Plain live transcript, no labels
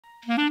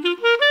Hello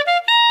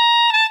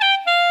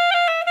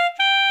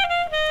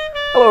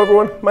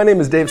everyone, my name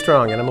is Dave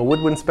Strong and I'm a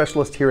woodwind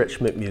specialist here at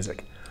Schmitt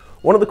Music.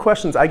 One of the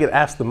questions I get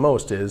asked the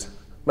most is,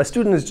 my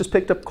student has just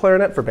picked up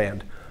clarinet for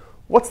band.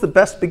 What's the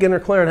best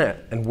beginner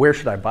clarinet and where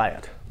should I buy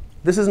it?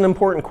 This is an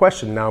important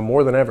question now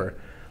more than ever.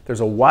 There's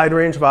a wide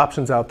range of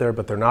options out there,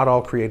 but they're not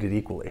all created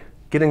equally.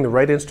 Getting the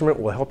right instrument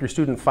will help your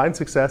student find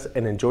success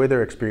and enjoy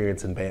their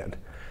experience in band.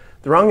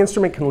 The wrong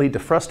instrument can lead to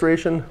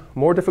frustration,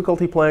 more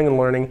difficulty playing and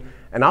learning,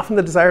 and often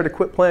the desire to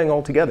quit playing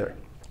altogether.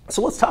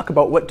 So let's talk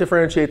about what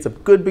differentiates a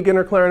good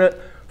beginner clarinet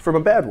from a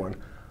bad one.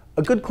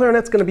 A good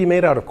clarinet's going to be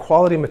made out of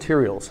quality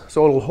materials,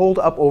 so it'll hold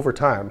up over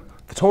time.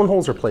 The tone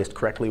holes are placed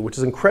correctly, which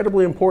is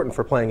incredibly important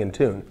for playing in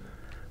tune.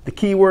 The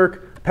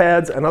keywork,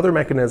 pads, and other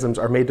mechanisms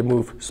are made to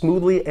move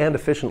smoothly and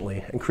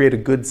efficiently and create a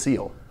good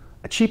seal.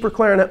 A cheaper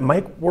clarinet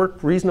might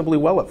work reasonably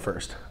well at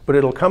first, but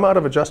it'll come out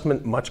of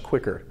adjustment much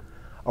quicker.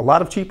 A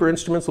lot of cheaper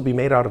instruments will be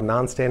made out of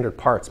non-standard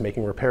parts,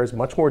 making repairs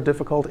much more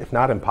difficult, if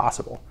not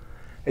impossible.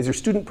 As your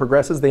student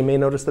progresses, they may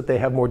notice that they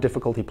have more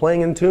difficulty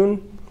playing in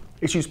tune,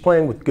 issues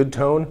playing with good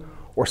tone,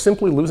 or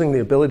simply losing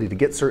the ability to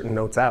get certain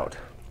notes out.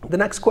 The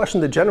next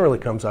question that generally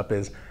comes up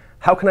is,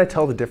 how can I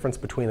tell the difference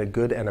between a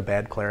good and a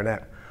bad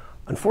clarinet?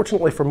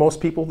 Unfortunately for most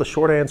people, the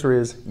short answer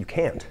is you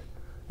can't.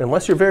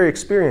 Unless you're very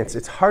experienced,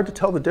 it's hard to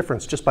tell the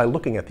difference just by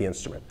looking at the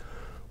instrument,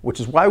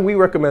 which is why we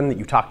recommend that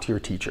you talk to your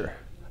teacher.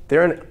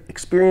 They're an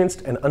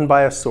experienced and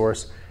unbiased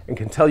source and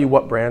can tell you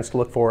what brands to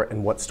look for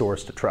and what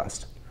stores to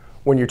trust.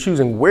 When you're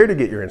choosing where to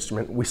get your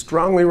instrument, we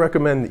strongly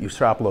recommend that you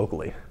shop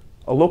locally.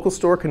 A local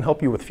store can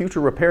help you with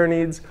future repair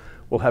needs,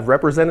 will have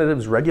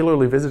representatives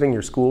regularly visiting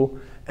your school,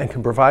 and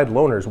can provide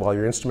loaners while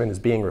your instrument is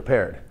being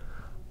repaired.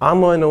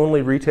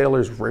 Online-only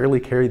retailers rarely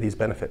carry these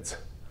benefits.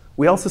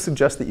 We also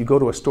suggest that you go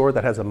to a store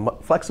that has a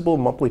flexible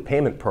monthly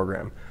payment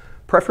program,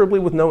 preferably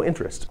with no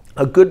interest.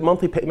 A good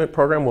monthly payment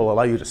program will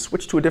allow you to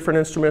switch to a different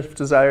instrument if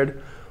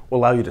desired, will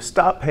allow you to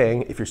stop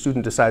paying if your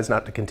student decides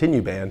not to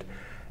continue band,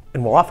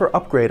 and will offer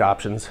upgrade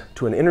options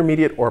to an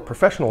intermediate or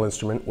professional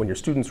instrument when your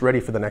student's ready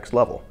for the next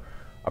level.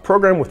 A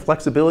program with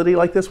flexibility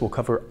like this will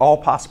cover all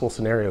possible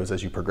scenarios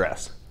as you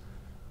progress.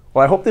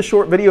 Well, I hope this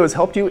short video has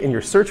helped you in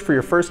your search for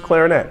your first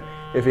clarinet.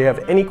 If you have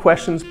any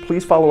questions,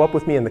 please follow up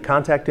with me in the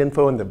contact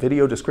info in the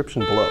video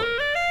description below.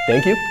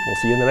 Thank you. We'll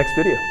see you in the next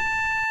video.